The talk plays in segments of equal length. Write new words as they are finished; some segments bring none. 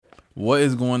What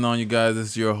is going on, you guys? This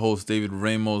is your host, David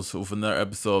Ramos, with another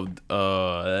episode.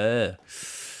 I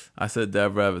said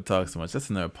Dab Rabbit talks so much. That's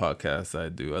another podcast I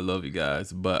do. I love you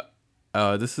guys. But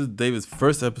this is David's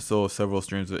first episode of several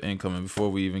streams of income. And before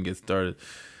we even get started,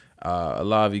 a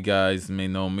lot of you guys may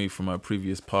know me from my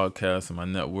previous podcast and my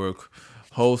network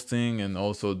hosting and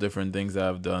also different things that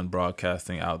I've done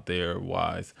broadcasting out there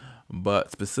wise.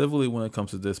 But specifically when it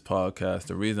comes to this podcast,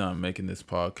 the reason I'm making this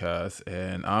podcast,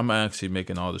 and I'm actually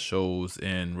making all the shows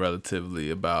in relatively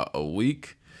about a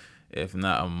week, if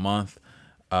not a month,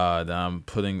 that I'm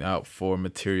putting out for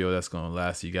material that's going to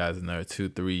last you guys another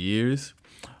 2-3 years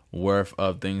worth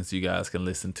of things you guys can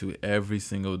listen to every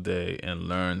single day and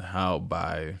learn how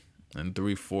by in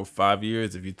 3, 4, 5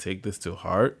 years, if you take this to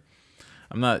heart.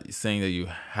 I'm not saying that you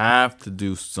have to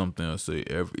do something or say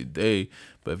every day,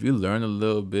 but if you learn a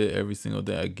little bit every single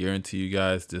day, I guarantee you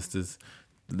guys just this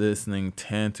listening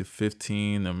 10 to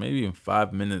 15 or maybe even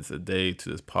 5 minutes a day to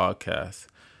this podcast,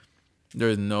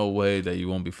 there's no way that you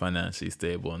won't be financially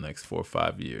stable in the next 4 or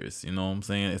 5 years. You know what I'm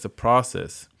saying? It's a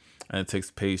process and it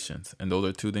takes patience. And those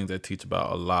are two things I teach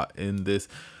about a lot in this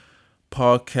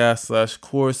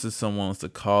podcast/course, as someone wants to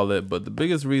call it. But the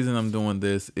biggest reason I'm doing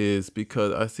this is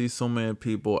because I see so many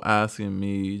people asking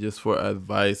me just for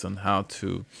advice on how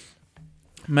to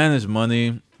manage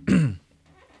money,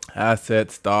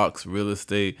 assets, stocks, real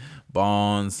estate,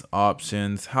 bonds,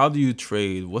 options. How do you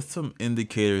trade? What's some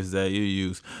indicators that you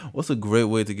use? What's a great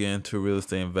way to get into real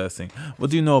estate investing? What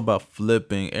do you know about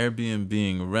flipping,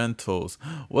 Airbnb, rentals?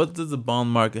 What does the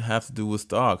bond market have to do with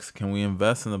stocks? Can we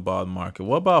invest in the bond market?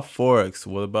 What about Forex?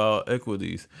 What about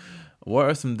equities? What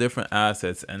are some different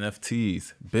assets,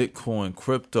 NFTs, Bitcoin,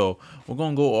 crypto? We're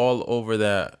going to go all over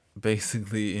that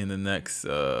basically in the next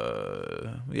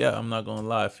I'm not gonna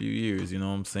lie, a few years, you know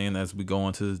what I'm saying, as we go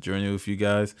into this journey with you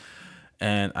guys.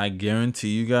 And I guarantee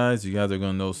you guys are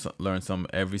gonna learn something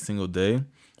every single day.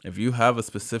 If you have a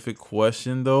specific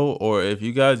question though, or if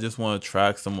you guys just want to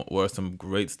track some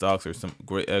great stocks or some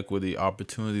great equity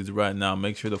opportunities right now,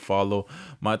 make sure to follow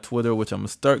my Twitter, which I'm gonna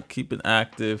start keeping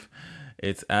active.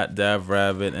 It's at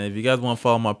DavRabbit. And if you guys want to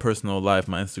follow my personal life,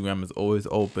 my Instagram is always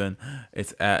open.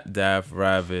 It's at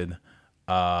DavRabbit.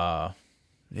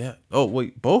 Yeah. Oh,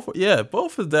 wait. Both? Yeah,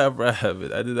 both is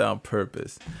DavRabbit. I did that on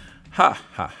purpose. Ha,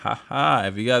 ha, ha, ha.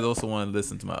 If you guys also want to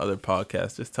listen to my other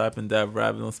podcast, just type in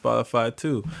DavRabbit on Spotify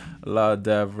too. A lot of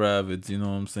DavRabbits, you know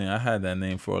what I'm saying? I had that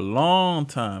name for a long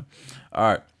time. All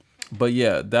right. But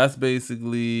yeah, that's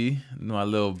basically my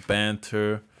little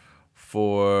banter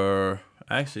for...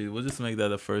 Actually, we'll just make that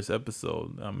the first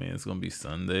episode. I mean, it's going to be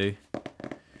Sunday.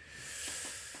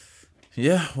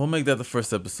 Yeah, we'll make that the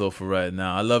first episode for right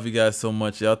now. I love you guys so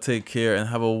much. Y'all take care and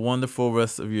have a wonderful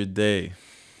rest of your day.